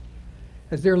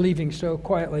as they're leaving so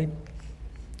quietly.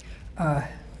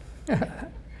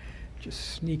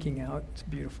 Just sneaking out. It's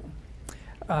beautiful.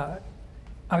 I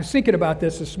was thinking about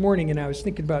this morning, and I was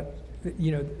thinking about,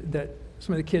 that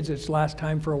some of the kids, it's last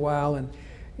time for a while, and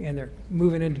they're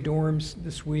moving into dorms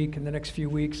this week and the next few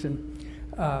weeks. And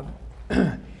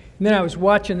then I was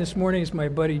watching this morning as my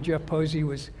buddy Jeff Posey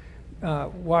was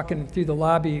walking through the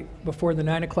lobby before the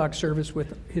 9 o'clock service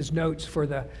with his notes for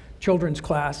the children's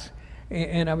class.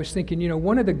 And I was thinking,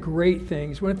 one of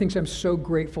the things I'm so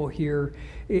grateful here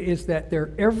is that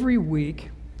every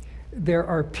week there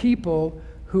are people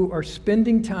who are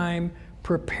spending time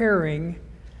preparing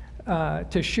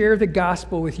to share the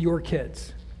gospel with your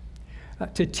kids,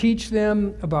 to teach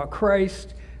them about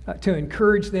Christ, to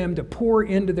encourage them, to pour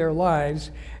into their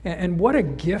lives. And what a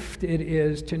gift it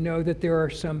is to know that there are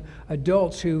some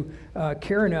adults who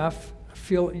care enough,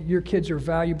 feel your kids are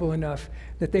valuable enough,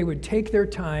 that they would take their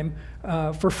time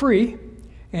for free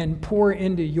and pour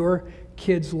into your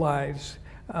kids' lives.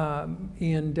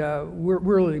 We're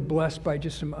really blessed by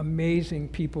just some amazing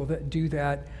people that do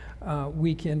that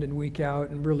week in and week out,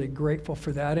 and really grateful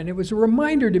for that. And it was a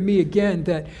reminder to me again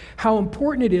that how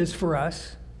important it is for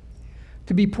us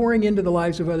to be pouring into the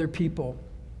lives of other people,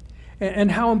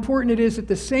 and how important it is at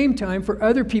the same time for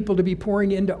other people to be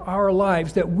pouring into our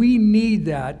lives, that we need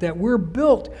that we're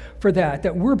built for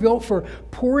that we're built for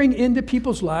pouring into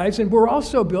people's lives, and we're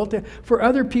also built for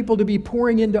other people to be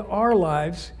pouring into our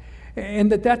lives.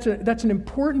 And that's an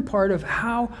important part of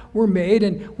how we're made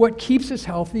and what keeps us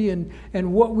healthy and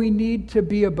what we need to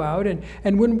be about. And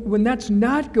when that's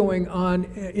not going on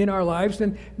in our lives,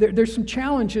 then there's some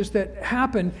challenges that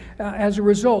happen as a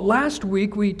result. Last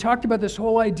week, we talked about this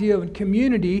whole idea of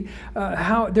community,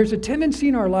 how there's a tendency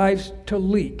in our lives to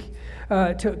leak.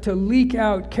 To leak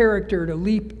out character, to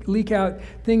leak out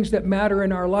things that matter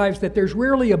in our lives, that there's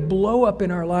rarely a blow up in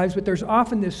our lives, but there's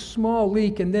often this small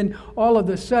leak, and then all of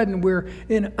a sudden we're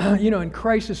in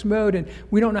crisis mode, and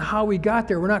we don't know how we got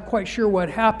there. We're not quite sure what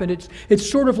happened. It's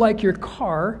sort of like your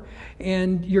car,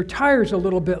 and your tire's a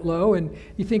little bit low, and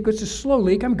you think, it's a slow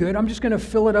leak, I'm good, I'm just going to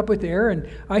fill it up with air, and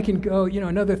I can go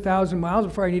another 1,000 miles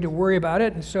before I need to worry about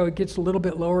it. And so it gets a little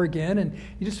bit lower again, and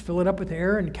you just fill it up with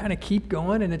air and kind of keep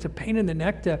going, and it's a pain in the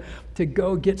neck to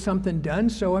go get something done,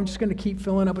 so I'm just going to keep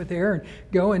filling up with air and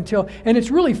go and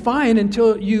it's really fine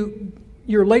until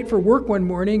you're late for work one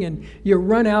morning, and you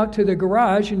run out to the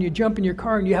garage and you jump in your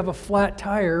car and you have a flat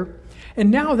tire. And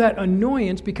now that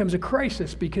annoyance becomes a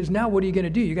crisis, because now what are you going to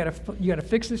do? You got to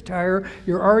fix this tire.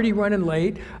 You're already running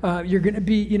late. You're going to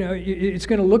be, it's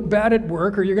going to look bad at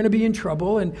work, or you're going to be in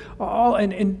trouble, and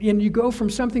you go from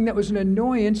something that was an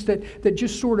annoyance that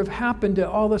just sort of happened to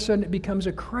all of a sudden it becomes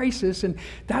a crisis. And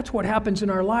that's what happens in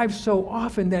our lives so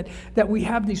often, that we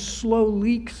have these slow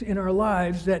leaks in our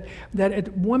lives that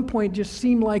at one point just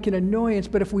seem like an annoyance,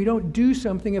 but if we don't do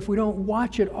something, if we don't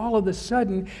watch it, all of a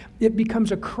sudden it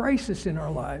becomes a crisis in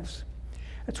our lives.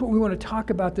 That's what we want to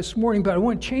talk about this morning, but I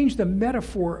want to change the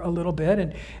metaphor a little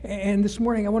bit, and this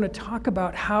morning I want to talk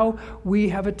about how we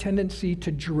have a tendency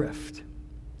to drift.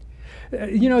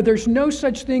 There's no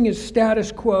such thing as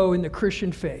status quo in the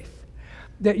Christian faith,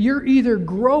 that you're either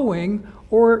growing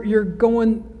or you're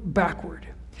going backward.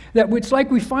 That it's like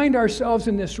we find ourselves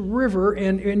in this river,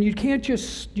 and you can't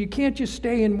just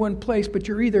stay in one place, but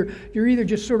you're either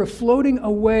just sort of floating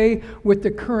away with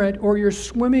the current, or you're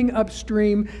swimming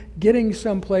upstream, getting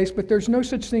someplace. But there's no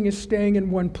such thing as staying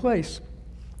in one place.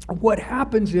 What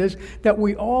happens is that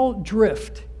we all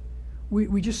drift.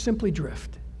 We just simply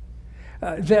drift.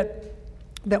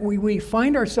 That we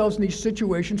find ourselves in these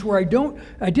situations where I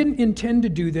didn't intend to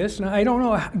do this, and I don't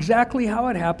know exactly how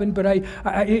it happened, but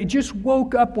I just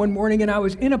woke up one morning and I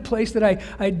was in a place that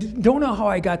I don't know how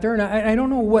I got there, and I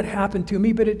don't know what happened to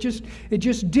me, but it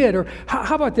just did. Or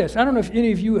how about this? I don't know if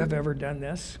any of you have ever done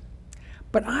this,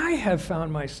 but I have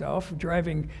found myself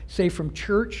driving, say, from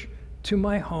church to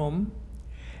my home,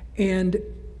 and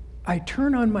I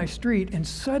turn on my street, and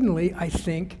suddenly I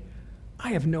think, I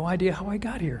have no idea how I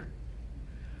got here.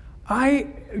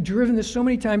 I've driven this so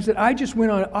many times that I just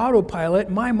went on autopilot.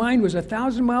 My mind was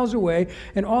 1,000 miles away,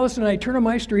 and all of a sudden I turn on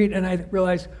my street and I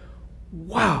realize,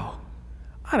 wow,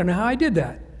 I don't know how I did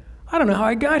that. I don't know how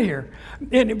I got here.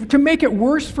 And to make it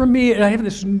worse for me, I have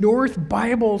this North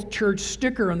Bible Church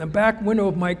sticker on the back window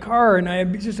of my car, and I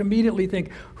just immediately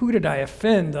think, who did I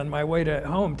offend on my way to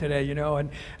home today,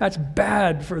 and that's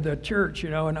bad for the church,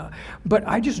 but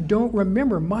I just don't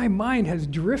remember. My mind has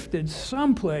drifted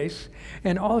someplace,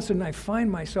 and all of a sudden I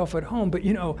find myself at home. But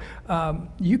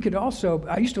you could also,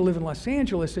 I used to live in Los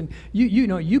Angeles, and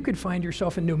you could find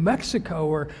yourself in New Mexico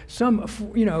or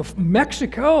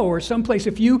Mexico or someplace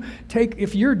if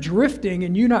you're drifting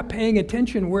and you're not paying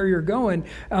attention where you're going,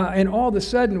 and all of a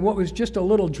sudden what was just a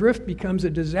little drift becomes a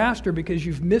disaster because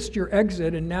you've missed your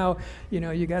exit, and now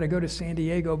you got to go to San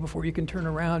Diego before you can turn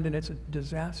around, and it's a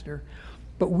disaster.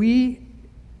 But we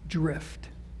drift.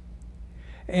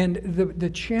 And the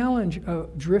challenge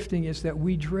of drifting is that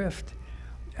we drift.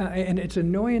 And it's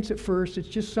annoyance at first. It's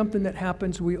just something that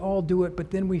happens. We all do it,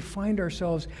 but then we find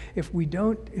ourselves, if we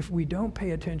don't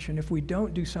pay attention, if we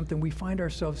don't do something, we find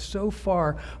ourselves so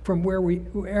far from where we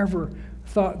ever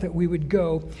thought that we would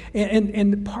go.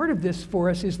 And part of this for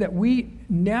us is that we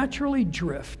naturally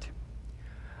drift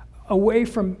away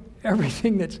from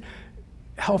everything that's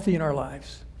healthy in our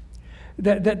lives.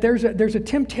 That there's a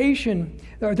temptation,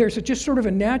 or there's just sort of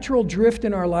a natural drift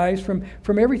in our lives from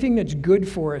everything that's good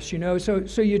for us,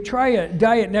 So you try a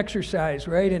diet and exercise,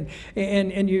 right?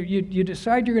 And you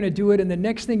decide you're going to do it, and the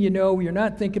next thing you know, you're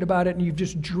not thinking about it, and you've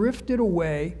just drifted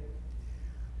away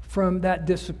from that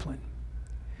discipline.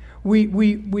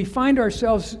 We find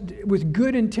ourselves with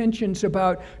good intentions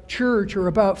about church or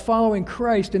about following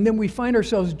Christ, and then we find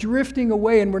ourselves drifting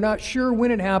away, and we're not sure when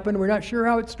it happened, we're not sure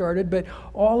how it started, but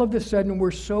all of a sudden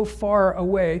we're so far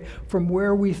away from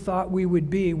where we thought we would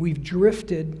be. We've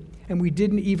drifted, and we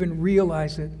didn't even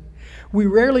realize it. We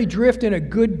rarely drift in a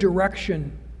good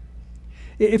direction.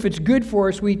 If it's good for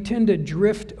us, we tend to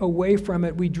drift away from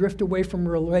it. We drift away from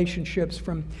relationships,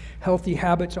 from healthy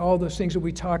habits, all those things that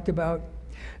we talked about.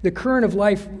 The current of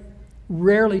life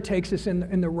rarely takes us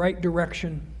in the right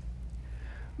direction.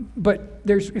 But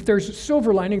if there's a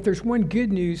silver lining, if there's one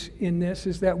good news in this,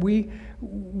 is that we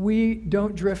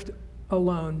don't drift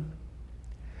alone,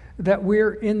 that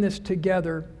we're in this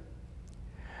together.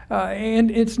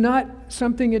 And it's not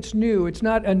something that's new. It's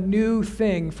not a new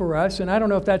thing for us. And I don't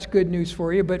know if that's good news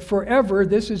for you, but forever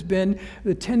this has been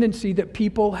the tendency that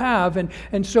people have.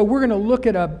 And so we're going to look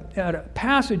at a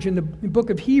passage in the book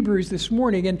of Hebrews this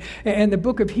morning. And the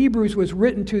book of Hebrews was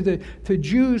written to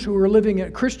Jews who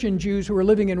were Christian Jews who were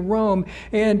living in Rome.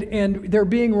 And they're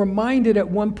being reminded at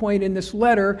one point in this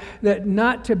letter that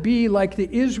not to be like the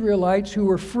Israelites who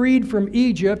were freed from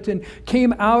Egypt and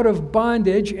came out of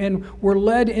bondage and were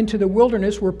led into the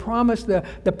wilderness, were promised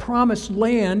the promised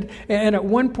land, and at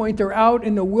one point they're out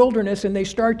in the wilderness and they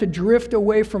start to drift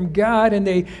away from God, and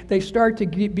they start to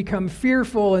become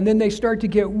fearful, and then they start to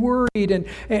get worried,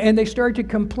 and they start to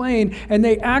complain, and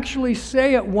they actually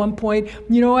say at one point,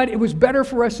 you know what, it was better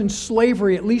for us in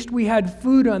slavery. At least we had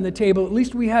food on the table, at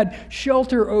least we had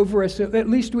shelter over us, at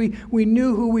least we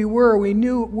knew who we were, we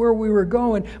knew where we were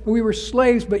going, we were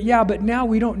slaves, but now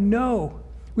we don't know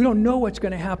what's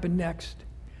going to happen next.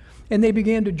 And they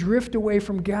began to drift away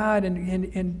from God,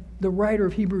 and the writer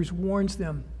of Hebrews warns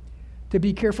them to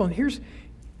be careful. And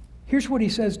here's what he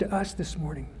says to us this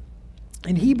morning.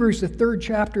 In Hebrews, the 3rd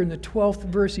chapter, in the 12th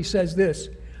verse, he says this: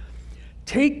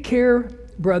 "Take care,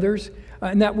 brothers,"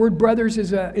 and that word brothers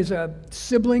is a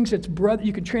siblings. It's brother.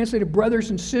 You can translate it brothers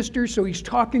and sisters. So he's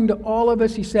talking to all of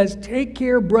us. He says, "Take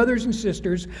care, brothers and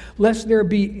sisters, lest there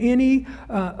be any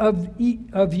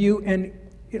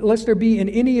lest there be in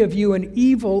any of you an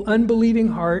evil, unbelieving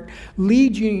heart,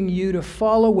 leading you to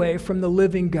fall away from the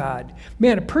living God."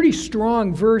 Man, a pretty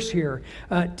strong verse here.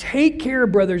 Take care,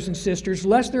 brothers and sisters,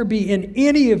 lest there be in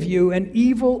any of you an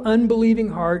evil, unbelieving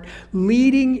heart,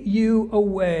 leading you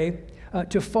away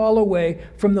to fall away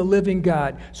from the living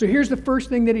God. So here's the first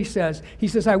thing that he says. He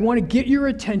says, I want to get your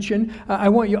attention. I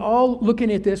want you all looking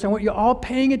at this. I want you all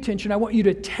paying attention. I want you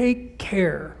to take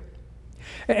care.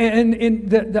 And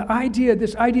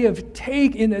this idea of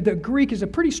take in the Greek is a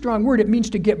pretty strong word. It means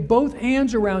to get both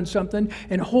hands around something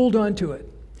and hold on to it.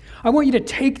 I want you to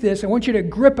take this. I want you to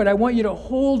grip it. I want you to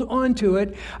hold on to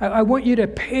it. I want you to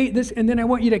pay this, and then I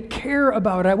want you to care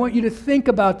about it. I want you to think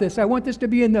about this. I want this to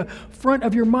be in the front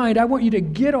of your mind. I want you to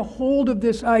get a hold of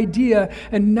this idea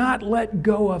and not let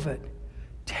go of it.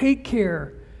 Take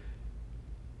care.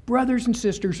 Brothers and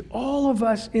sisters, all of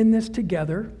us in this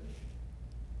together,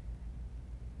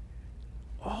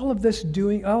 all of us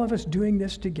doing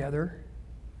this together,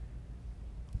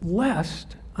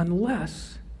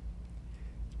 unless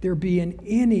there be in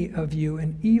any of you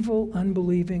an evil,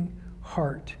 unbelieving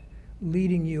heart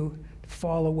leading you to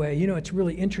fall away. You know, it's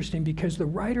really interesting because the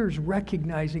writer's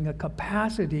recognizing a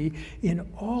capacity in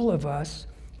all of us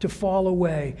to fall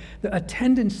away, a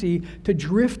tendency to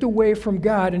drift away from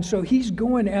God. And so he's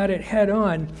going at it head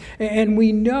on. And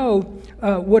we know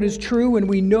what is true and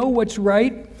we know what's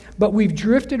right, but we've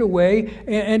drifted away.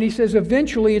 And he says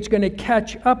eventually it's going to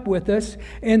catch up with us.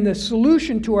 And the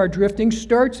solution to our drifting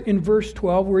starts in verse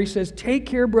 12, where he says, "Take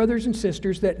care, brothers and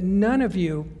sisters, that none of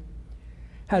you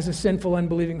has a sinful,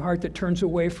 unbelieving heart that turns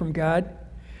away from God."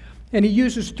 And he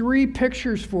uses three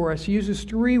pictures for us. He uses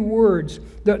three words.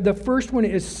 The first one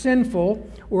is sinful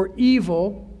or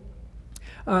evil.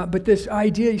 But this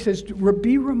idea, he says,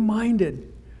 be reminded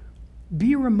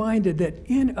that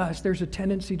in us there's a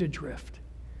tendency to drift.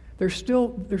 There's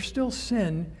still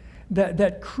sin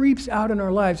that creeps out in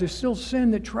our lives. There's still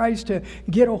sin that tries to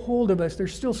get a hold of us.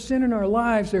 There's still sin in our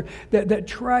lives that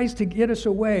tries to get us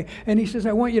away. And he says,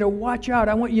 I want you to watch out.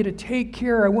 I want you to take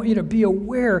care. I want you to be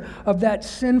aware of that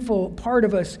sinful part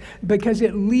of us, because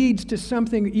it leads to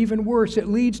something even worse. It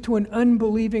leads to an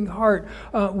unbelieving heart,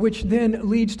 which then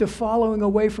leads to following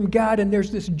away from God. And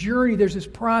there's this journey, there's this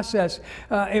process.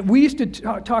 And we used to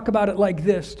talk about it like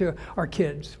this to our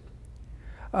kids.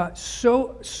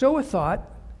 Sow a thought,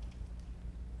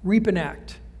 reap an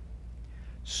act.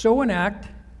 Sow an act,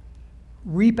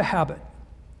 reap a habit.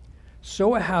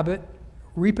 Sow a habit,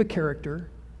 reap a character.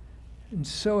 And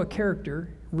sow a character,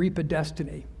 reap a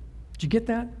destiny. Did you get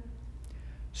that?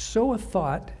 Sow a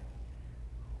thought,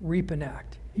 reap an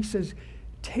act. He says,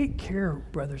 take care,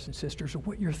 brothers and sisters, of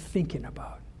what you're thinking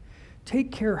about.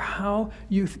 Take care how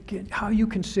you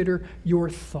consider your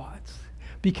thoughts.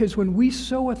 Because when we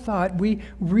sow a thought, we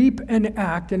reap an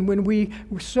act. And when we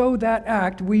sow that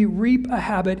act, we reap a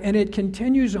habit. And it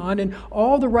continues on. And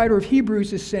all the writer of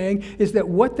Hebrews is saying is that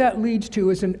what that leads to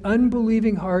is an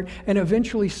unbelieving heart and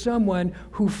eventually someone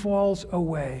who falls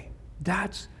away.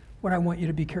 That's what I want you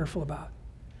to be careful about.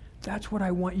 That's what I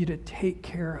want you to take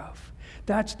care of.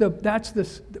 That's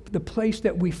the place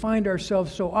that we find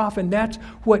ourselves so often. That's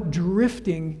what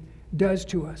drifting does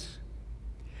to us.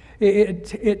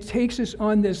 It takes us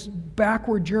on this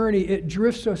backward journey. It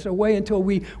drifts us away until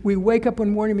we wake up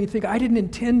one morning and we think, I didn't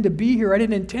intend to be here. I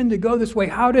didn't intend to go this way.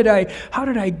 How did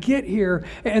I get here?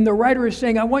 And the writer is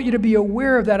saying, I want you to be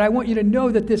aware of that. I want you to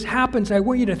know that this happens. I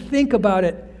want you to think about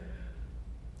it.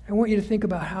 I want you to think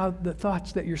about how the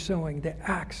thoughts that you're sowing, the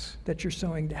acts that you're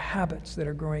sowing, the habits that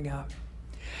are growing out.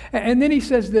 And then he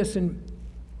says this in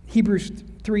Hebrews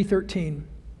 3:13.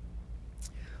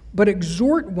 But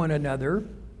exhort one another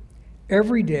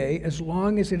every day, as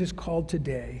long as it is called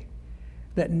today,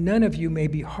 that none of you may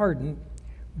be hardened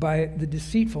by the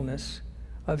deceitfulness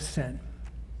of sin.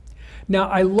 Now,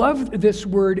 I love this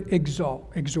word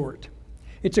exhort.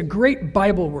 It's a great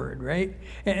Bible word, right?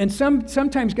 And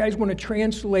sometimes guys want to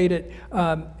translate it,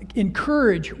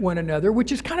 encourage one another,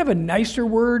 which is kind of a nicer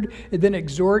word than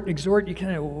exhort. Exhort, you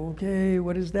kind of, okay,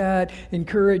 what is that?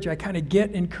 Encourage, I kind of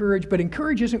get encourage, but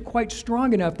encourage isn't quite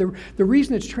strong enough. The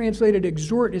reason it's translated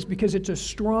exhort is because it's a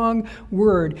strong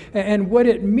word. And what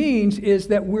it means is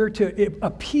that we're to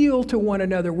appeal to one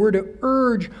another. We're to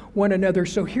urge one another.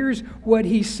 So here's what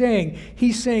he's saying.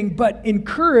 He's saying, but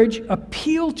encourage,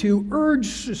 appeal to,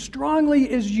 urge as strongly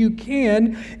as you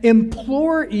can,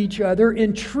 implore each other,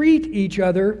 entreat each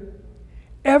other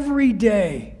every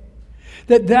day.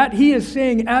 That he is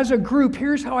saying, as a group,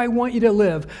 here's how I want you to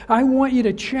live. I want you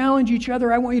to challenge each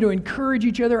other. I want you to encourage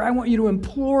each other. I want you to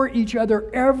implore each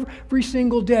other every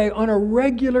single day on a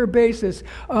regular basis,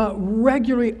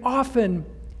 regularly, often,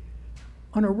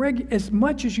 as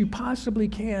much as you possibly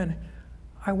can.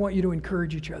 I want you to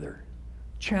encourage each other,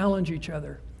 challenge each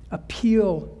other,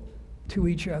 appeal to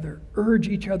each other, urge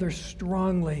each other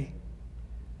strongly.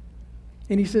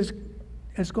 And he says,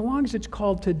 as long as it's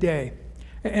called today.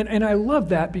 And I love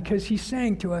that, because he's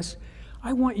saying to us,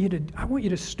 I want you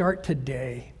to start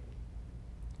today.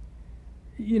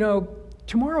 You know,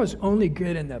 tomorrow's only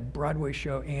good in the Broadway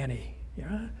show Annie.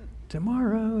 Yeah?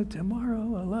 Tomorrow,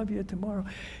 I love you, tomorrow.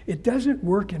 It doesn't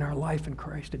work in our life in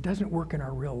Christ. It doesn't work in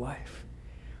our real life.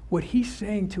 What he's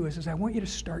saying to us is, I want you to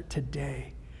start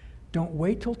today. Don't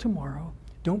wait till tomorrow.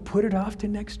 Don't put it off to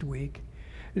next week.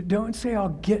 Don't say, I'll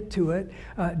get to it.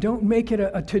 Don't make it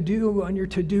a to-do on your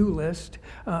to-do list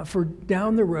for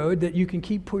down the road that you can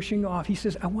keep pushing off. He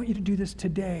says, I want you to do this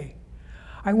today.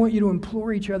 I want you to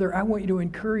implore each other. I want you to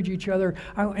encourage each other.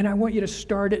 And I want you to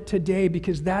start it today,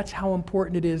 because that's how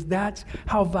important it is. That's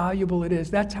how valuable it is.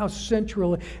 That's how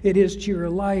central it is to your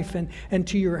life and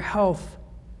to your health.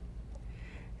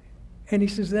 And he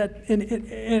says that,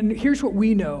 and here's what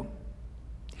we know,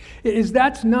 is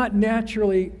that's not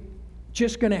naturally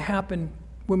just going to happen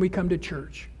when we come to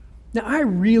church. Now, I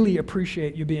really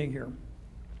appreciate you being here.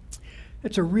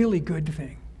 It's a really good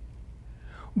thing.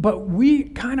 But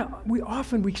we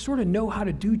often sort of know how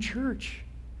to do church.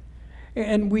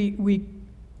 And we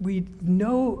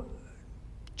know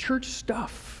church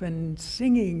stuff and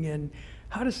singing and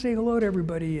how to say hello to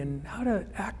everybody and how to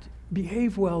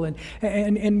behave well,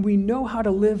 and we know how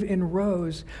to live in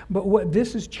rows. But what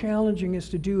this is challenging us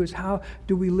to do is, how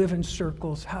do we live in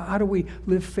circles? How do we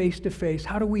live face to face?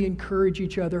 How do we encourage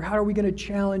each other? How are we going to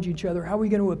challenge each other? How are we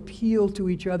going to appeal to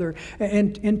each other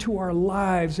and into our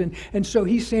lives? And so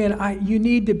he's saying, you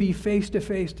need to be face to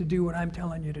face to do what I'm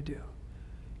telling you to do.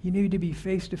 You need to be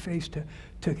face to face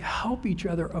to help each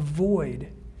other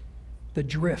avoid the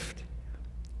drift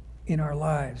in our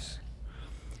lives.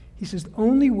 He says, the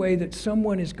only way that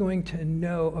someone is going to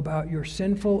know about your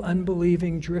sinful,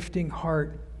 unbelieving, drifting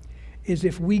heart is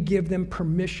if we give them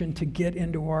permission to get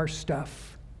into our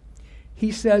stuff.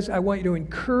 He says, I want you to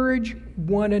encourage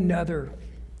one another.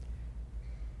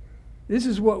 This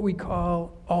is what we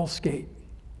call all skate.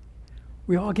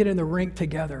 We all get in the rink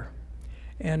together.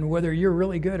 And whether you're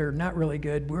really good or not really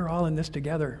good, we're all in this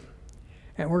together.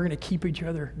 And we're going to keep each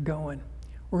other going.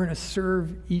 We're going to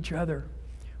serve each other.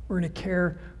 We're going to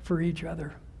care for each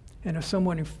other. And if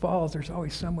someone who falls, there's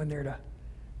always someone there to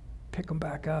pick them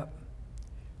back up.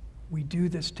 We do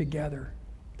this together.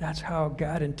 That's how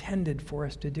God intended for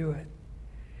us to do it.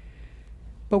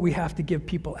 But we have to give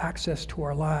people access to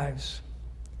our lives.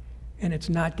 And it's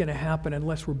not going to happen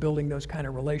unless we're building those kind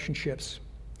of relationships.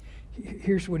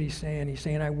 Here's what he's saying. He's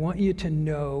saying, I want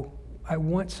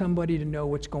somebody to know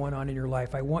what's going on in your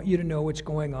life. I want you to know what's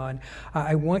going on.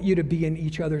 I want you to be in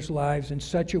each other's lives in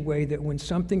such a way that when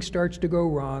something starts to go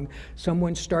wrong,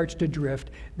 someone starts to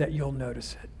drift, that you'll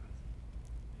notice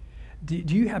it.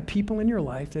 Do you have people in your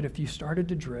life that if you started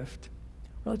to drift,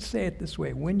 or let's say it this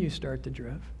way, when you start to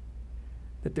drift,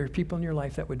 that there are people in your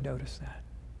life that would notice that?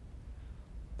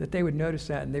 That they would notice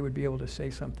that and they would be able to say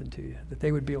something to you, that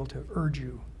they would be able to urge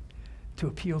you, to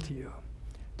appeal to you,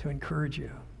 to encourage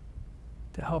you,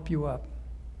 to help you up,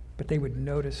 but they would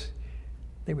notice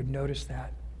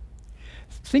that.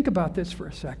 Think about this for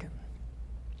a second.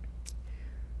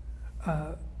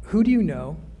 Who do you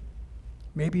know,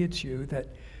 maybe it's you, that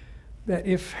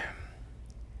if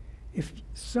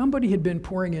somebody had been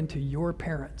pouring into your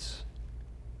parents,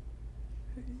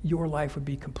 your life would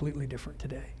be completely different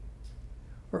today?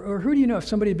 Or who do you know, if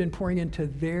somebody had been pouring into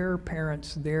their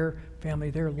parents, their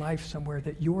family, their life somewhere,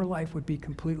 that your life would be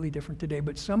completely different today?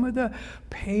 But some of the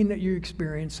pain that you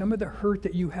experience, some of the hurt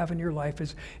that you have in your life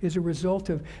is a result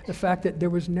of the fact that there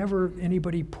was never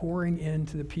anybody pouring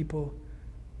into the people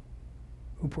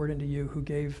who poured into you, who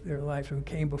gave their life, who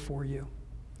came before you.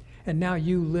 And now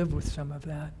you live with some of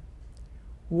that.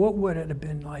 What would it have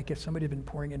been like if somebody had been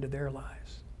pouring into their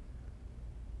lives?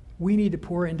 We need to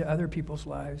pour into other people's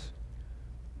lives.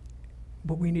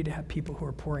 But we need to have people who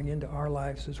are pouring into our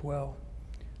lives as well.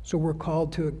 So we're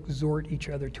called to exhort each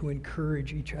other, to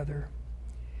encourage each other.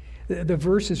 The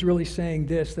verse is really saying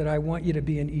this, that I want you to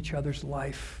be in each other's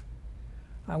life.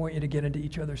 I want you to get into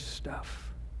each other's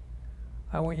stuff.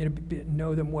 I want you to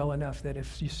know them well enough that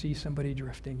if you see somebody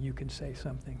drifting, you can say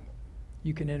something.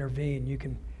 You can intervene. You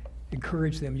can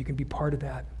encourage them. You can be part of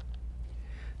that.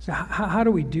 So how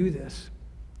do we do this?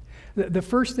 The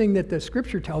first thing that the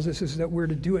scripture tells us is that we're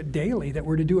to do it daily, that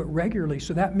we're to do it regularly.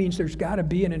 So that means there's got to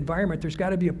be an environment, there's got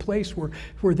to be a place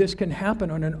where this can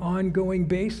happen on an ongoing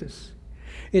basis.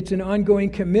 It's an ongoing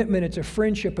commitment, it's a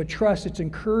friendship, a trust, it's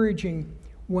encouraging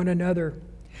one another.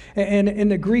 And in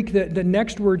the Greek, the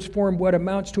next words form what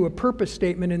amounts to a purpose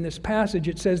statement in this passage.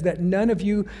 It says that none of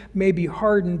you may be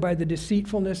hardened by the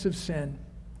deceitfulness of sin.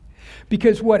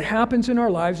 Because what happens in our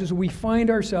lives is we find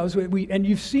ourselves, and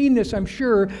you've seen this, I'm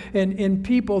sure, in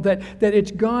people, that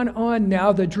it's gone on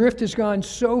now. The drift has gone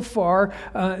so far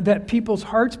that people's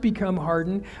hearts become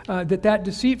hardened, that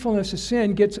deceitfulness of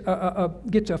sin gets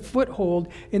a foothold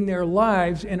in their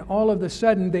lives, and all of a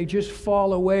sudden they just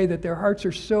fall away, that their hearts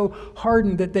are so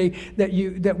hardened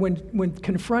that when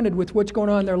confronted with what's going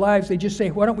on in their lives, they just say,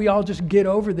 why don't we all just get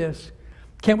over this?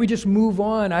 Can't we just move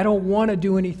on? I don't want to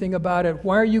do anything about it.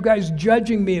 Why are you guys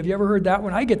judging me? Have you ever heard that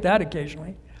one? I get that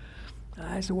occasionally.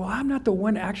 I said, well, I'm not the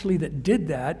one actually that did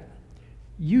that.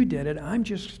 You did it. I'm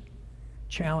just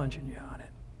challenging you on it.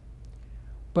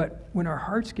 But when our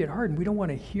hearts get hardened, we don't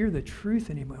want to hear the truth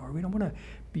anymore. We don't want to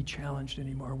be challenged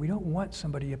anymore. We don't want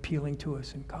somebody appealing to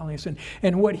us and calling us in.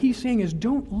 And what he's saying is,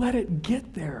 don't let it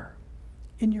get there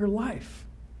in your life.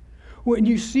 When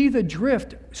you see the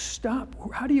drift, stop.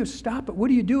 How do you stop it? What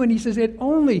do you do? And he says it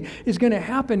only is going to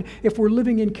happen if we're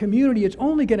living in community. It's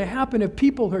only going to happen if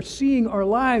people are seeing our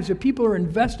lives, if people are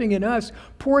investing in us,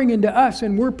 pouring into us,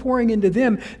 and we're pouring into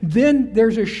them. Then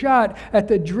there's a shot at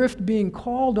the drift being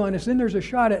called on us. Then there's a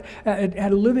shot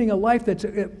at living a life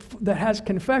that has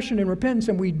confession and repentance,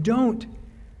 and we don't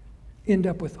end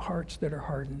up with hearts that are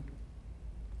hardened.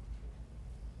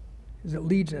 Because it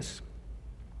leads us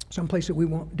someplace that we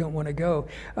don't want to go.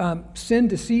 Sin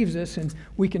deceives us, and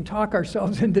we can talk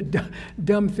ourselves into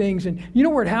dumb things. And you know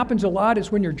where it happens a lot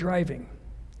is when you're driving.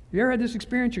 You ever had this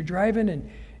experience? You're driving, and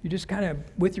you're just kind of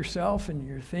with yourself, and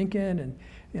you're thinking,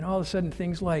 and all of a sudden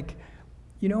things like,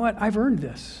 you know what? I've earned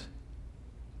this.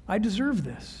 I deserve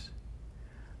this.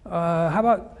 How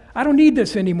about, I don't need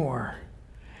this anymore.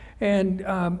 And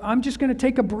I'm just going to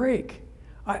take a break.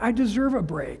 I deserve a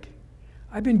break.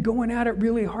 I've been going at it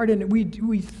really hard, and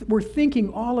we're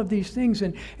thinking all of these things,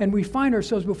 and we find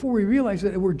ourselves, before we realize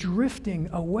that, we're drifting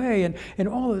away, and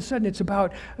all of a sudden it's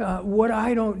about what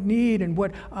I don't need, and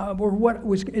what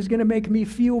is going to make me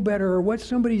feel better, or what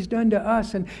somebody's done to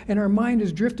us, and our mind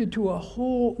has drifted to a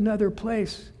whole nother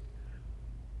place.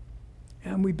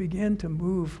 And we begin to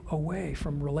move away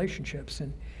from relationships,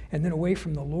 and then away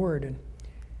from the Lord, and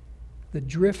the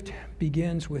drift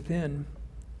begins within.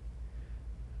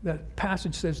 The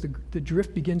passage says the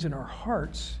drift begins in our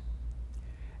hearts,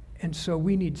 and so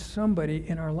we need somebody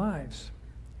in our lives.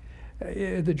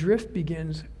 The drift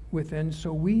begins within,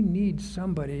 so we need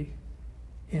somebody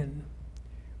in.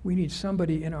 We need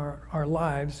somebody in our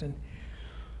lives. And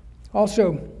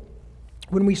also,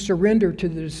 when we surrender to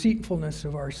the deceitfulness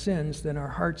of our sins, then our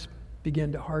hearts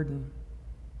begin to harden.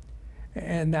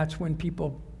 And that's when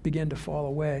people begin to fall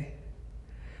away.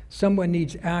 Someone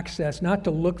needs access, not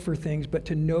to look for things, but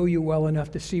to know you well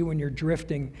enough to see when you're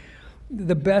drifting.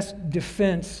 The best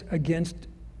defense against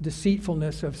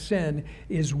deceitfulness of sin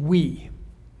is we.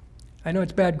 I know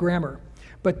it's bad grammar,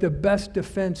 but the best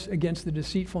defense against the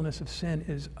deceitfulness of sin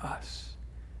is us.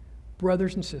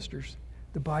 Brothers and sisters,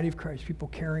 the body of Christ, people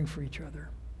caring for each other.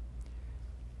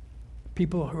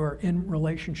 People who are in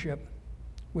relationship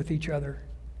with each other.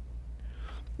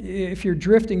 If you're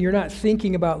drifting, you're not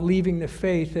thinking about leaving the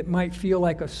faith. It might feel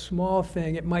like a small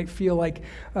thing. It might feel like,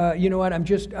 you know what,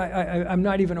 I'm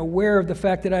not even aware of the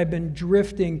fact that I've been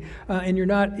drifting, and you're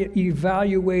not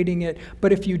evaluating it.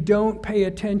 But if you don't pay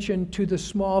attention to the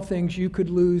small things, you could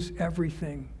lose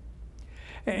everything.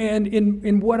 And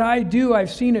in what I do,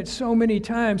 I've seen it so many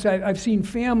times. I've seen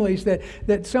families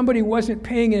that somebody wasn't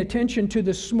paying attention to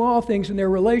the small things in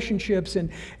their relationships,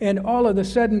 and all of a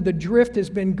sudden the drift has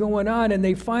been going on, and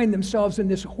they find themselves in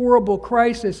this horrible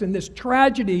crisis and this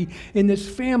tragedy in this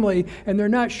family, and they're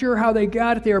not sure how they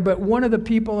got there, but one of the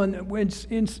people in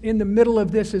the middle of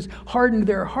this has hardened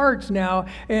their hearts now,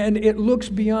 and it looks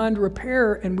beyond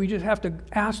repair, and we just have to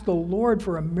ask the Lord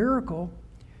for a miracle.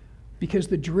 Because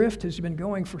the drift has been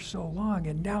going for so long,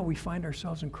 and now we find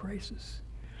ourselves in crisis.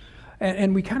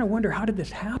 And we kind of wonder, how did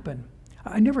this happen?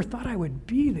 I never thought I would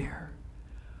be there.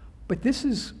 But this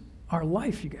is our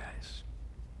life, you guys.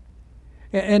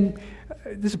 And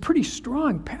this is a pretty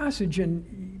strong passage,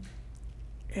 and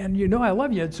you know I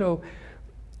love you, and so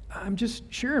I'm just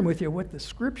sharing with you what the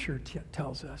Scripture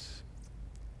tells us.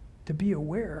 To be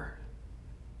aware,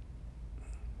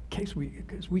 because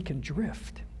we can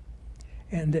drift.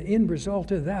 And the end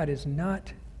result of that is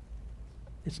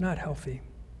it's not healthy.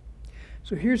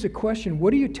 So here's a question.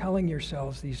 What are you telling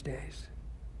yourselves these days?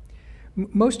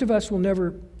 Most of us will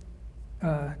never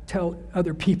tell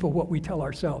other people what we tell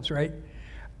ourselves, right?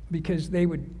 Because they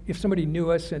would, if somebody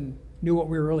knew us and knew what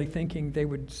we were really thinking, they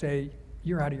would say,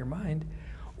 you're out of your mind.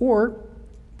 Or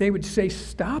they would say,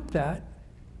 stop that.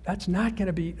 That's not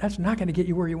going to get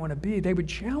you where you want to be. They would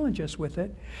challenge us with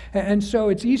it. And so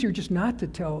it's easier just not to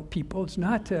tell people. It's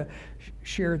not to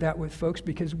share that with folks,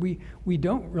 because we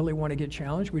don't really want to get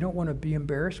challenged. We don't want to be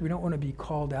embarrassed. We don't want to be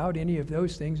called out, any of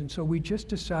those things. And so we just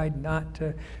decide not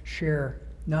to share,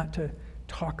 not to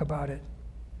talk about it.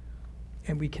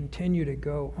 And we continue to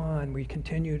go on. We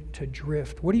continue to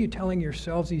drift. What are you telling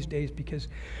yourselves these days? Because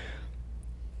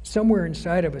somewhere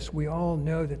inside of us, we all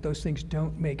know that those things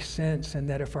don't make sense, and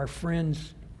that if our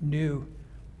friends knew,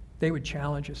 they would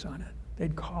challenge us on it.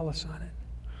 They'd call us on it.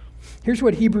 Here's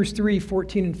what Hebrews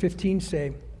 3:14 and 15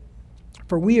 say.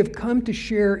 For we have come to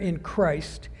share in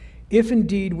Christ, if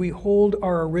indeed we hold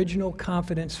our original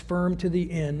confidence firm to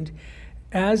the end.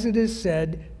 As it is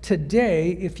said,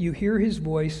 today, if you hear his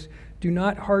voice, do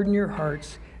not harden your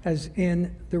hearts as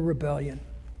in the rebellion.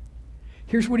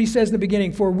 Here's what he says in the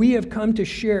beginning: For we have come to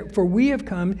share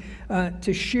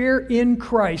in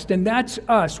Christ, and that's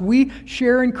us. We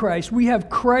share in Christ. We have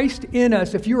Christ in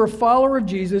us. If you're a follower of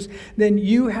Jesus, then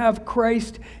you have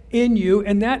Christ in you,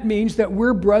 and that means that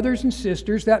we're brothers and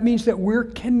sisters. That means that we're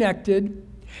connected.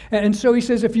 And so he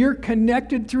says, if you're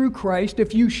connected through Christ,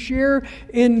 if you share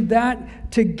in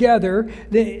that together,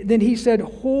 then he said,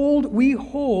 we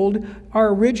hold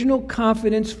our original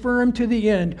confidence firm to the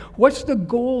end. What's the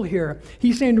goal here?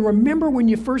 He's saying, remember when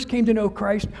you first came to know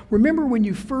Christ? Remember when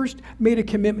you first made a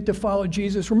commitment to follow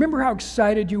Jesus? Remember how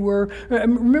excited you were?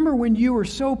 Remember when you were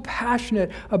so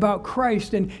passionate about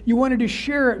Christ and you wanted to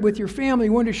share it with your family,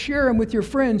 you wanted to share him with your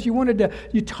friends,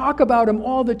 you talk about him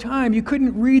all the time. You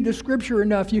couldn't read the scripture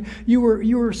enough. You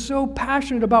were so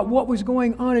passionate about what was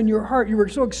going on in your heart. You were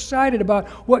so excited about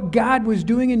what God was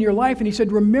doing in your life. And he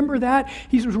said, remember that?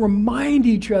 He says, remind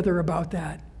each other about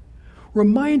that.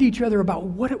 Remind each other about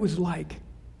what it was like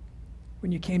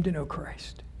when you came to know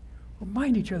Christ.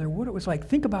 Remind each other what it was like.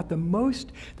 Think about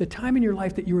the time in your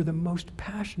life that you were the most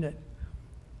passionate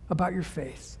about your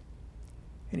faith.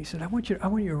 And he said, I want you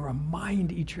to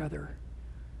remind each other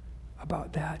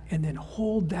about that, and then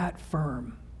hold that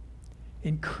firm.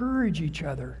 Encourage each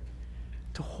other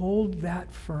to hold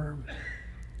that firm.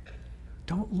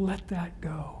 Don't let that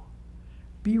go.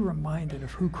 Be reminded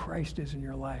of who Christ is in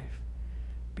your life.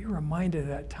 Be reminded of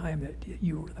that time that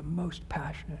you were the most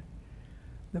passionate,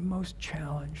 the most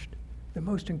challenged, the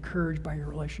most encouraged by your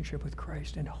relationship with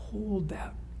Christ, and hold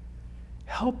that.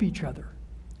 Help each other.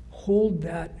 Hold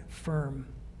that firm.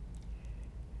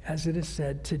 As it is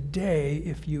said, today,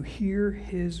 if you hear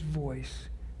his voice,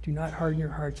 do not harden your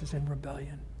hearts as in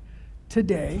rebellion.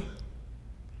 Today,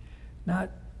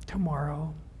 not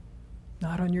tomorrow,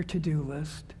 not on your to-do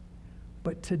list,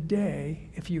 but today,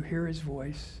 if you hear his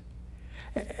voice.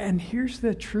 And here's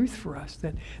the truth for us,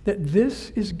 that this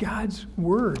is God's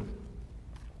word.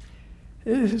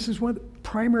 This is one of the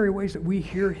primary ways that we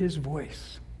hear his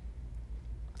voice.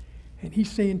 And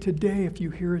he's saying today, if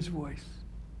you hear his voice,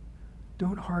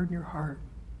 don't harden your heart.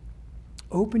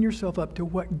 Open yourself up to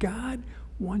what God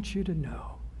wants you to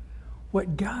know,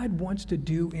 what God wants to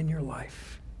do in your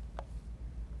life.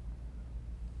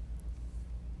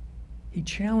 He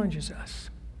challenges us,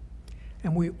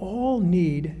 and we all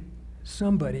need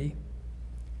somebody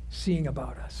seeing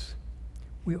about us.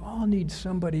 We all need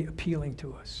somebody appealing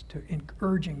to us,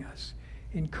 urging us,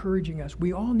 encouraging us.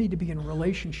 We all need to be in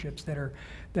relationships that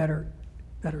are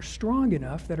strong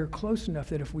enough, that are close enough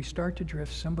that if we start to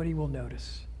drift, somebody will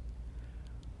notice.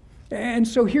 And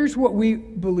so here's what we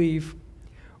believe.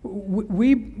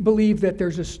 We believe that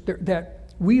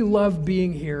that we love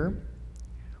being here.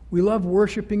 We love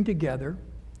worshiping together.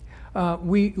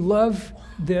 We love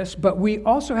this, but we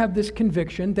also have this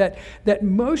conviction that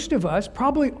most of us,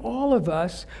 probably all of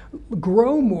us,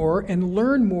 grow more and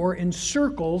learn more in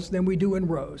circles than we do in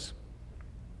rows.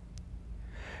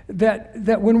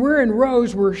 That when we're in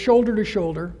rows, we're shoulder to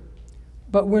shoulder,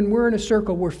 but when we're in a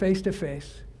circle, we're face to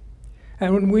face.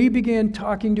 And when we begin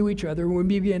talking to each other, when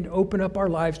we begin to open up our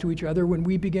lives to each other, when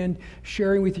we begin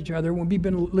sharing with each other, when we've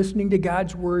been listening to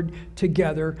God's word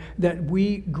together, that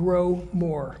we grow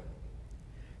more.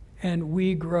 And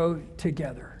we grow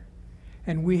together.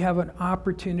 And we have an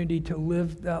opportunity to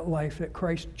live that life that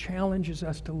Christ challenges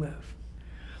us to live.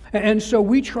 And so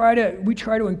we try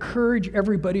to encourage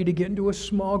everybody to get into a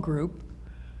small group.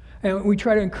 And we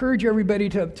try to encourage everybody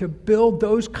to build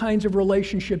those kinds of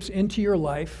relationships into your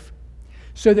life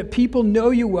so that people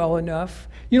know you well enough.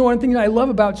 You know, one thing that I love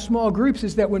about small groups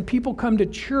is that when people come to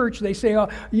church, they say, oh,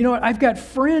 you know what, I've got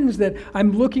friends that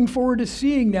I'm looking forward to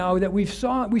seeing now that we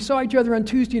saw each other on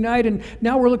Tuesday night, and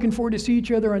now we're looking forward to see each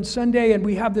other on Sunday, and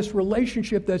we have this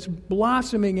relationship that's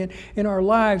blossoming in our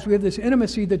lives. We have this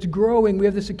intimacy that's growing. We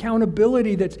have this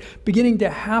accountability that's beginning to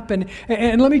happen.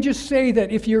 And let me just say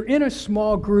that if you're in a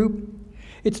small group,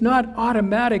 it's not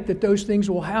automatic that those things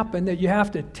will happen, that you have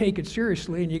to take it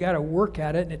seriously and you got to work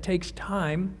at it, and it takes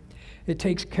time. It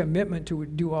takes commitment to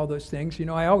do all those things. You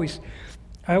know,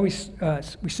 we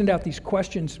send out these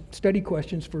questions, study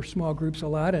questions for small groups a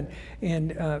lot, and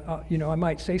you know, I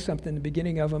might say something in the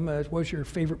beginning of them, what was your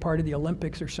favorite part of the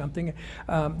Olympics or something.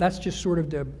 That's just sort of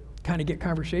to kind of get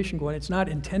conversation going. It's not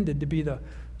intended to be the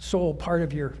sole part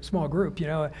of your small group, you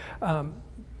know,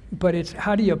 but it's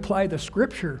how do you apply the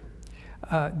scripture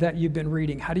that you've been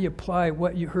reading? How do you apply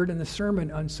what you heard in the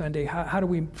sermon on Sunday? How do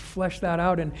we flesh that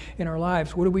out in our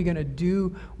lives? What are we going to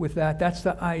do with that? That's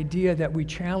the idea, that we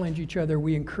challenge each other,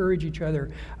 we encourage each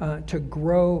other to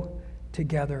grow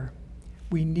together.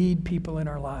 We need people in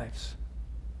our lives.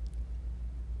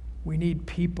 We need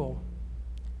people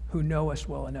who know us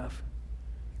well enough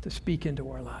to speak into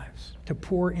our lives, to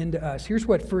pour into us. Here's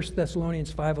what 1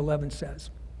 Thessalonians 5:11 says.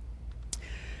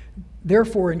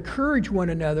 Therefore, encourage one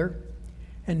another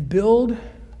and build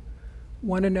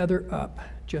one another up,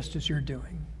 just as you're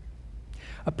doing.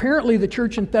 Apparently, the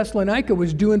church in Thessalonica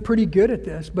was doing pretty good at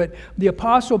this, but the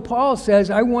Apostle Paul says,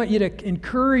 I want you to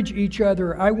encourage each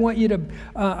other. I want you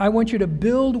to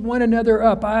build one another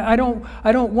up. I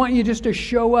don't want you just to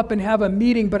show up and have a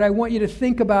meeting, but I want you to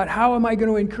think about, how am I going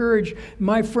to encourage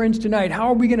my friends tonight? How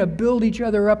are we going to build each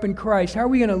other up in Christ? How are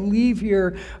we going to leave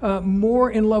here more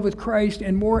in love with Christ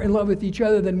and more in love with each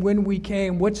other than when we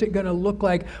came? What's it going to look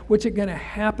like? What's it going to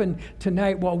happen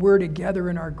tonight while we're together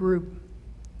in our group?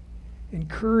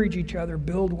 Encourage each other,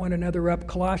 build one another up.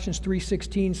 Colossians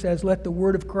 3:16 says, let the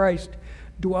word of Christ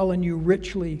dwell in you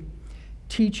richly,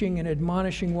 teaching and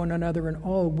admonishing one another in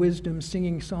all wisdom,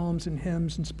 singing psalms and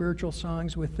hymns and spiritual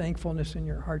songs with thankfulness in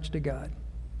your hearts to God.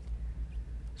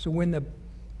 So when the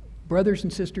brothers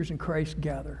and sisters in Christ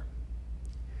gather,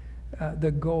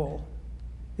 the goal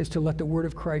is to let the word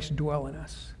of Christ dwell in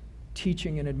us,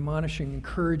 teaching and admonishing,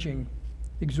 encouraging,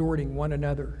 exhorting one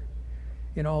another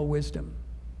in all wisdom.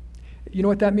 You know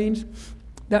what that means?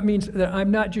 That means that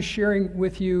I'm not just sharing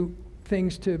with you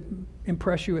things to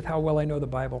impress you with how well I know the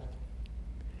Bible,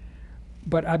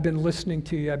 but I've been listening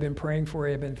to you, I've been praying for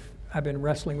you, I've been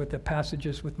wrestling with the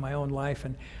passages with my own life,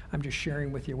 and I'm just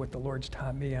sharing with you what the Lord's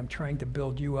taught me. I'm trying to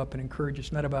build you up and encourage.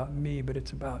 It's not about me, but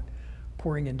it's about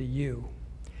pouring into you.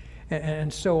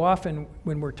 And so often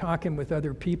when we're talking with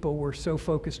other people, we're so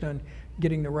focused on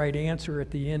getting the right answer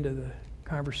at the end of the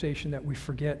conversation that we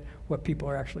forget what people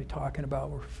are actually talking about,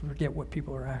 or forget what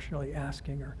people are actually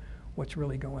asking, or what's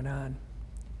really going on.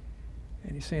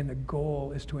 And he's saying the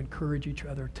goal is to encourage each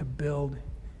other, to build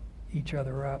each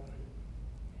other up.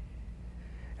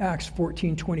 Acts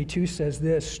 14:22 says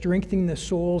this, strengthening the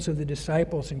souls of the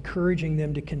disciples, encouraging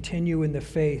them to continue in the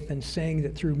faith, and saying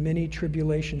that through many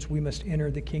tribulations we must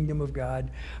enter the kingdom of God.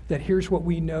 That here's what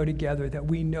we know together, that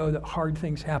we know that hard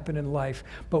things happen in life,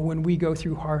 but when we go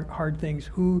through hard things,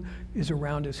 who is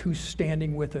around us? Who's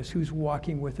standing with us? Who's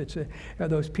walking with us? Are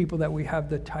those people that we have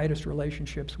the tightest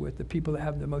relationships with, the people that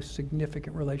have the most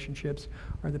significant relationships,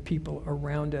 are the people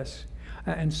around us.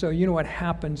 And so, you know what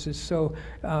happens is,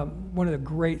 one of the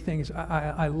great things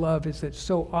I love is that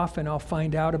so often I'll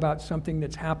find out about something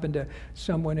that's happened to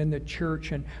someone in the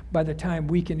church, and by the time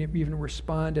we can even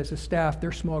respond as a staff,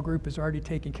 their small group is already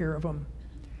taking care of them.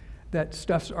 That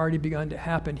stuff's already begun to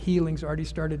happen. Healing's already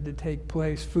started to take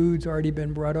place. Food's already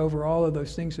been brought over. All of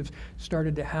those things have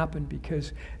started to happen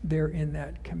because they're in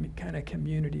that kind of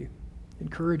community,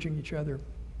 encouraging each other,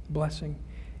 blessing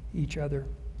each other.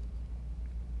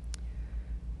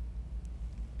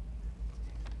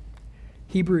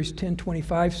 Hebrews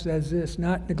 10:25 says this,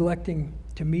 not neglecting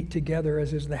to meet together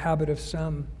as is the habit of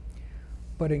some,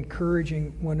 but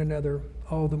encouraging one another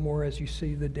all the more as you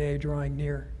see the day drawing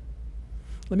near.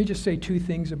 Let me just say two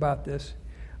things about this.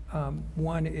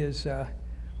 One is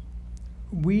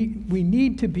we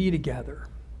need to be together.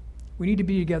 We need to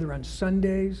be together on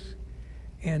Sundays,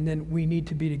 and then we need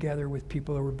to be together with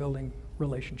people that we're building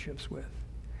relationships with.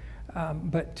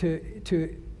 But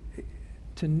to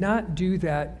not do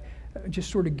that just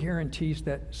sort of guarantees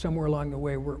that somewhere along the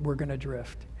way we're going to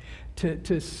drift.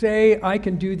 To say I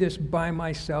can do this by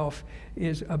myself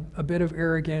is a bit of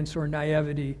arrogance or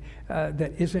naivety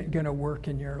that isn't going to work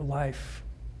in your life.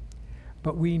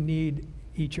 But we need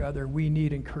each other. We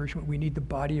need encouragement. We need the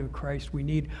body of Christ. We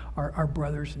need our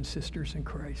brothers and sisters in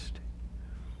Christ.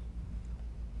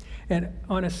 And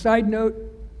on a side note,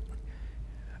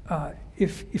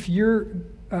 if you're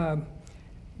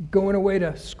going away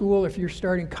to school, if you're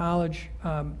starting college,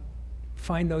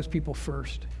 find those people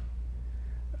first.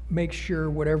 Make sure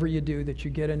whatever you do that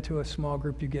you get into a small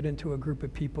group, you get into a group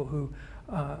of people who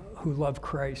love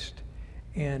Christ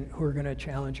and who are going to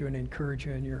challenge you and encourage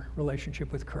you in your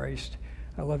relationship with Christ.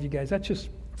 I love you guys. That's just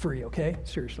free, okay?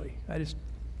 Seriously. I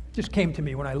just came to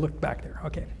me when I looked back there.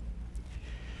 Okay.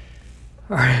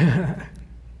 All right.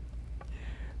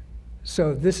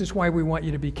 So this is why we want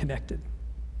you to be connected.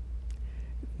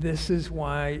 This is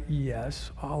why, yes,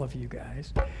 all of you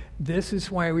guys, this is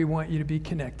why we want you to be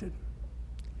connected.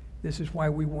 This is why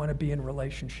we want to be in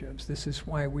relationships. This is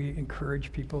why we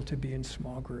encourage people to be in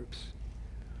small groups.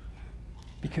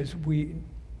 Because we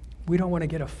don't want to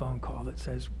get a phone call that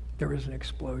says there was an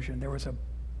explosion, there's a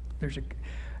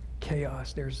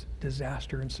chaos, there's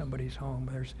disaster in somebody's home,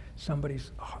 there's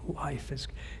somebody's life has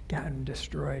gotten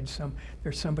destroyed,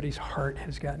 somebody's heart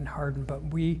has gotten hardened, but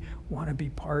we want to be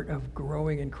part of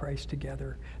growing in Christ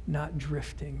together, not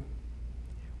drifting.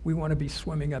 We want to be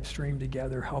swimming upstream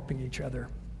together, helping each other.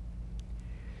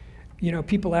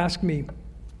 People ask me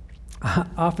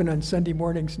often on Sunday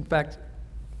mornings, in fact,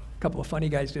 a couple of funny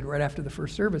guys did right after the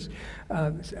first service,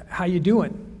 how you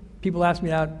doing? People ask me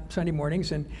that Sunday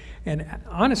mornings, and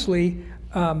honestly,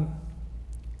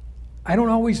 I don't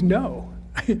always know.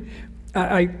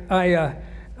 I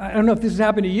don't know if this has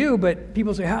happened to you, but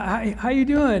people say, how you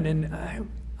doing? And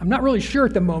I'm not really sure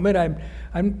at the moment.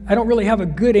 I don't really have a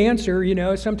good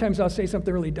answer, Sometimes I'll say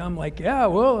something really dumb like, yeah,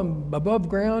 well, I'm above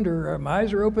ground, or my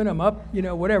eyes are open, I'm up,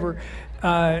 whatever.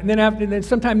 And then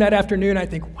sometime that afternoon, I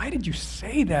think, why did you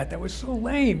say that? That was so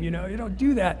lame, you don't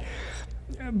do that.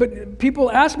 But people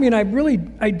ask me, and I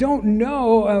don't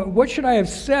know, what should I have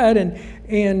said?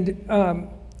 I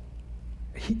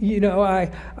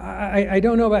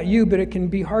don't know about you, but it can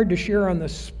be hard to share on the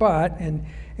spot,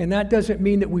 and that doesn't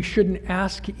mean that we shouldn't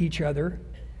ask each other.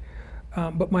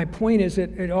 But my point is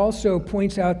that it also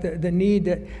points out the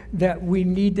need that we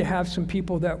need to have some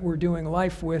people that we're doing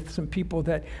life with, some people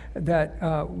that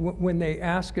when they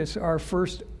ask us, our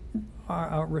first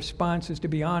response is to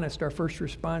be honest. Our first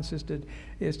response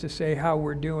is to say how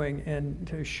we're doing and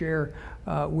to share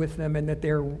with them, and that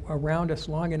they're around us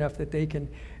long enough that they can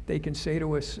say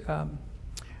to us,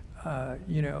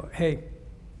 hey,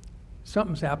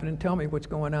 something's happening. Tell me what's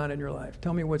going on in your life.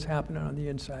 Tell me what's happening on the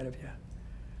inside of you.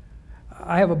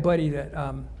 I have a buddy that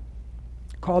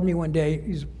called me one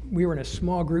day. We were in a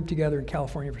small group together in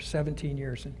California for 17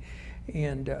 years,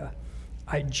 and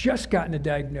I just gotten a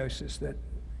diagnosis that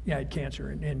I had cancer,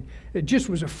 and it just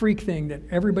was a freak thing that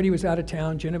everybody was out of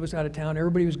town. Jenna was out of town.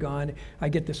 Everybody was gone. I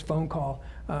get this phone call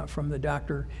from the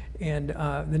doctor, and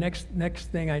the next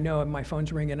thing I know, my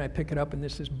phone's ringing. I pick it up, and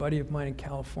this is buddy of mine in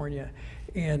California,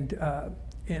 and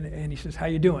he says, "How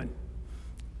you doing?"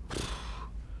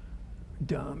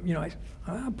 Dumb,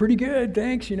 pretty good,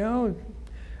 thanks. Doing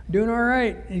all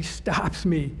right. And he stops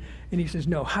me, and he says,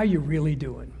 "No, how you really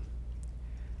doing?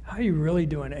 How you really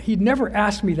doing?" He'd never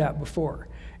asked me that before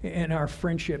in our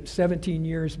friendship, 17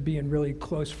 years being really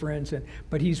close friends.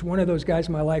 But he's one of those guys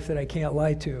in my life that I can't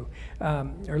lie to,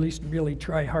 or at least really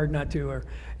try hard not to.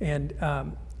 And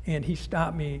he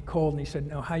stopped me cold, and he said,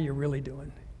 "No, how you really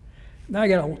doing?" Now I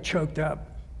got all choked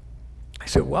up. I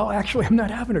said, "Well, actually, I'm not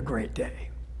having a great day."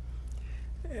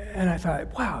 And I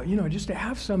thought, wow, just to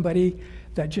have somebody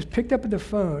that just picked up the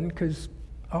phone, because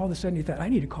all of a sudden he thought, I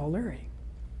need to call Larry.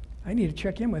 I need to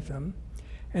check in with him.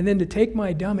 And then to take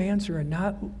my dumb answer and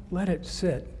not let it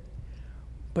sit,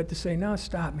 but to say, no,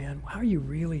 stop, man. How are you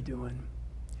really doing?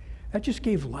 That just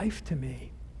gave life to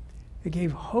me. It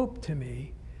gave hope to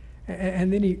me.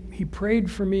 And then he prayed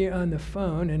for me on the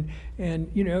phone,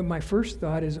 and my first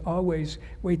thought is always,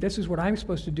 wait, this is what I'm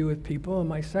supposed to do with people. And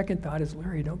my second thought is,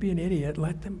 Larry, don't be an idiot.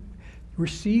 Let them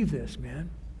receive this, man.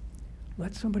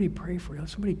 Let somebody pray for you.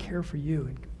 Let somebody care for you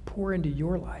and pour into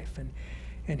your life.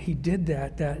 And he did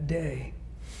that day.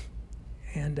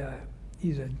 And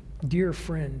he's a dear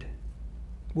friend,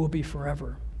 will be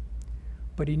forever.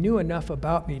 But he knew enough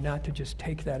about me not to just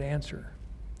take that answer.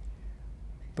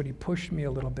 But he pushed me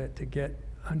a little bit to get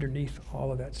underneath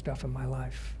all of that stuff in my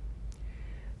life.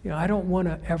 I don't want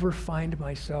to ever find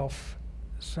myself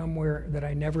somewhere that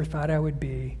I never thought I would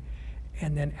be,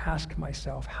 and then ask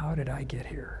myself, how did I get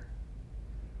here?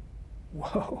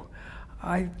 Whoa,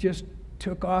 I just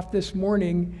took off this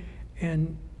morning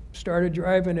and started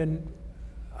driving, and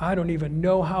I don't even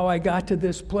know how I got to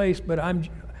this place, but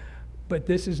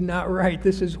this is not right.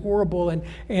 This is horrible.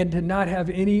 And to not have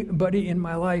anybody in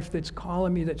my life that's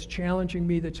calling me, that's challenging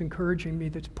me, that's encouraging me,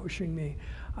 that's pushing me.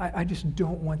 I just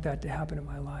don't want that to happen in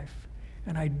my life.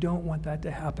 And I don't want that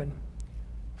to happen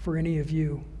for any of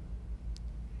you.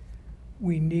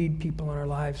 We need people in our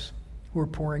lives who are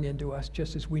pouring into us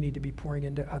just as we need to be pouring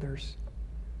into others.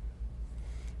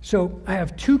 So I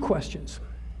have two questions.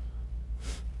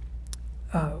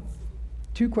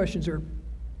 Two questions are,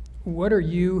 what have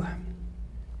you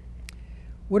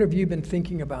been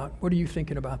thinking about? What are you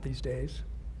thinking about these days?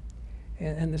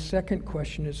 And the second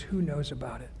question is, who knows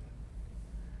about it?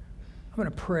 I'm going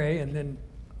to pray, and then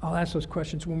I'll ask those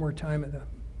questions one more time, and the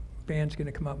band's going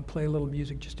to come up and play a little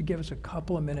music just to give us a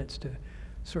couple of minutes to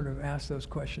sort of ask those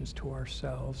questions to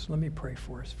ourselves. Let me pray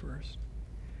for us first.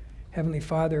 Heavenly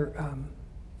Father,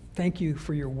 thank you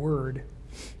for your word.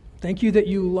 Thank you that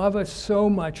you love us so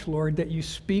much, Lord, that you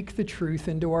speak the truth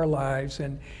into our lives,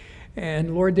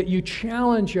 and Lord, that you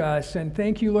challenge us. And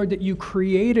thank you, Lord, that you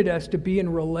created us to be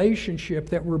in relationship,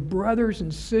 that we're brothers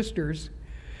and sisters.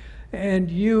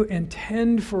 And you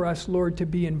intend for us, Lord, to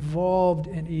be involved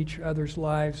in each other's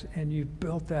lives. And you've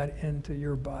built that into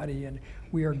your body. And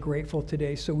we are grateful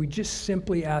today. So we just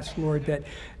simply ask, Lord, that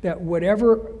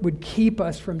whatever would keep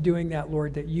us from doing that,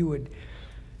 Lord, that you would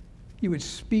you would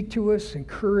speak to us,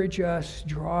 encourage us,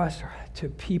 draw us to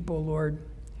people, Lord.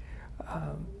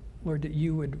 Lord, that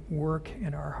you would work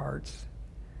in our hearts.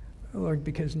 Lord,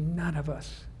 because none of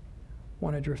us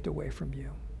want to drift away from you.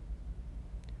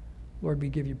 Lord, we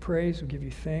give you praise, we give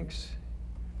you thanks.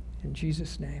 In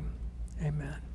Jesus' name, amen.